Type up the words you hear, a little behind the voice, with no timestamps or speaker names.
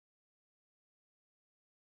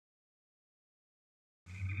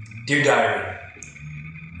Dear Diary,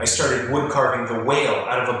 I started wood carving the whale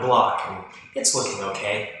out of a block, and it's looking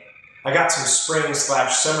okay. I got some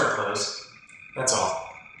spring/summer clothes. That's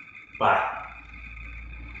all. Bye.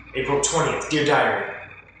 April 20th, Dear Diary,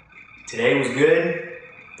 today was good.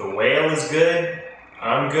 The whale is good.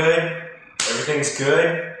 I'm good. Everything's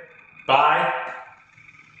good. Bye.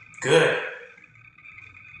 Good.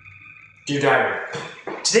 Dear Diary,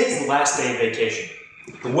 today's the last day of vacation.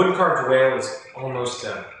 The wood-carved whale is almost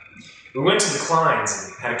done. We went to the Kleins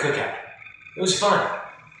and had a cookout. It was fun.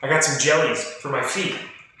 I got some jellies for my feet.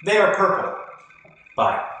 They are purple.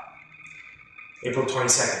 Bye. April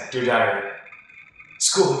 22nd, Dear Diary,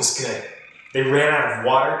 school was good. They ran out of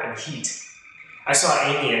water and heat. I saw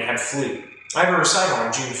Amy and had flu. I have a recital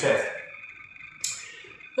on June 5th.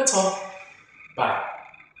 That's all. Bye.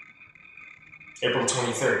 April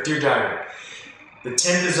 23rd, Dear Diary, the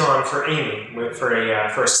tent is on for Amy for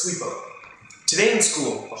a sleepover. Today in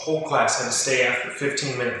school, the whole class had to stay after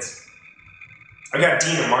 15 minutes. I got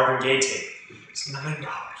Dean a Marvin Gaye tape. It's $9.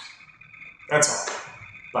 That's all.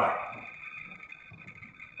 Bye.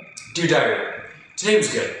 Dear Diary, today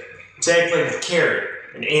was good. Today I played with Carrie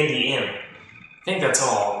and Andy M. I think that's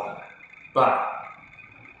all. Bye.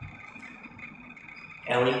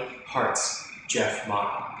 Ellie Hearts, Jeff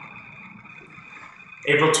Ma.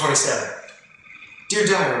 April 27th. Dear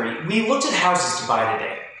Diary, we looked at houses to buy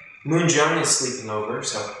today. Moon Jung is sleeping over,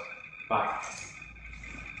 so bye.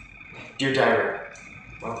 Dear Diary,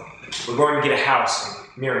 well, we're going to get a house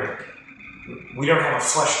in Merrimack. We don't have a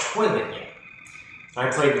flush toilet yet.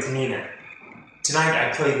 I played with Nina. Tonight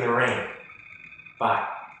I played in the rain. Bye.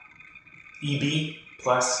 EB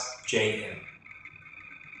plus JM.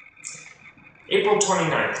 April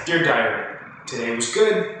 29th, Dear Diary, today was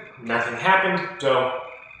good. Nothing happened, so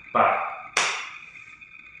bye.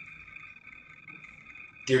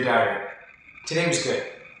 Dear Diary, today was good.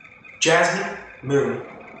 Jasmine, Moon,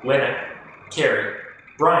 Lena, Carrie,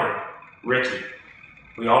 Brian, Ricky,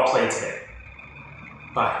 we all played today.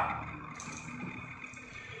 Bye.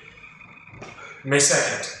 May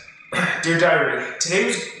 2nd. Dear Diary, today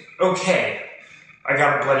was okay. I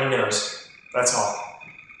got a bloody nose. That's all.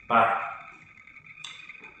 Bye.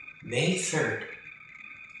 May 3rd.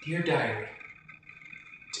 Dear Diary,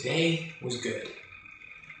 today was good.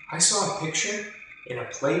 I saw a picture in a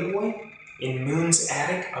Playboy in Moon's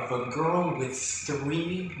attic of a girl with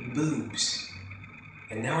 3 boobs.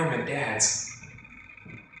 And now I'm at Dad's.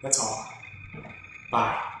 That's all.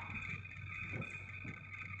 Bye.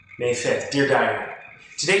 May 5th, Dear Diary,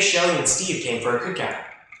 today Shelley and Steve came for a cookout.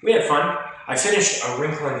 We had fun. I finished A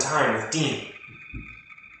Wrinkle in Time with Dean.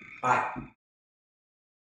 Bye.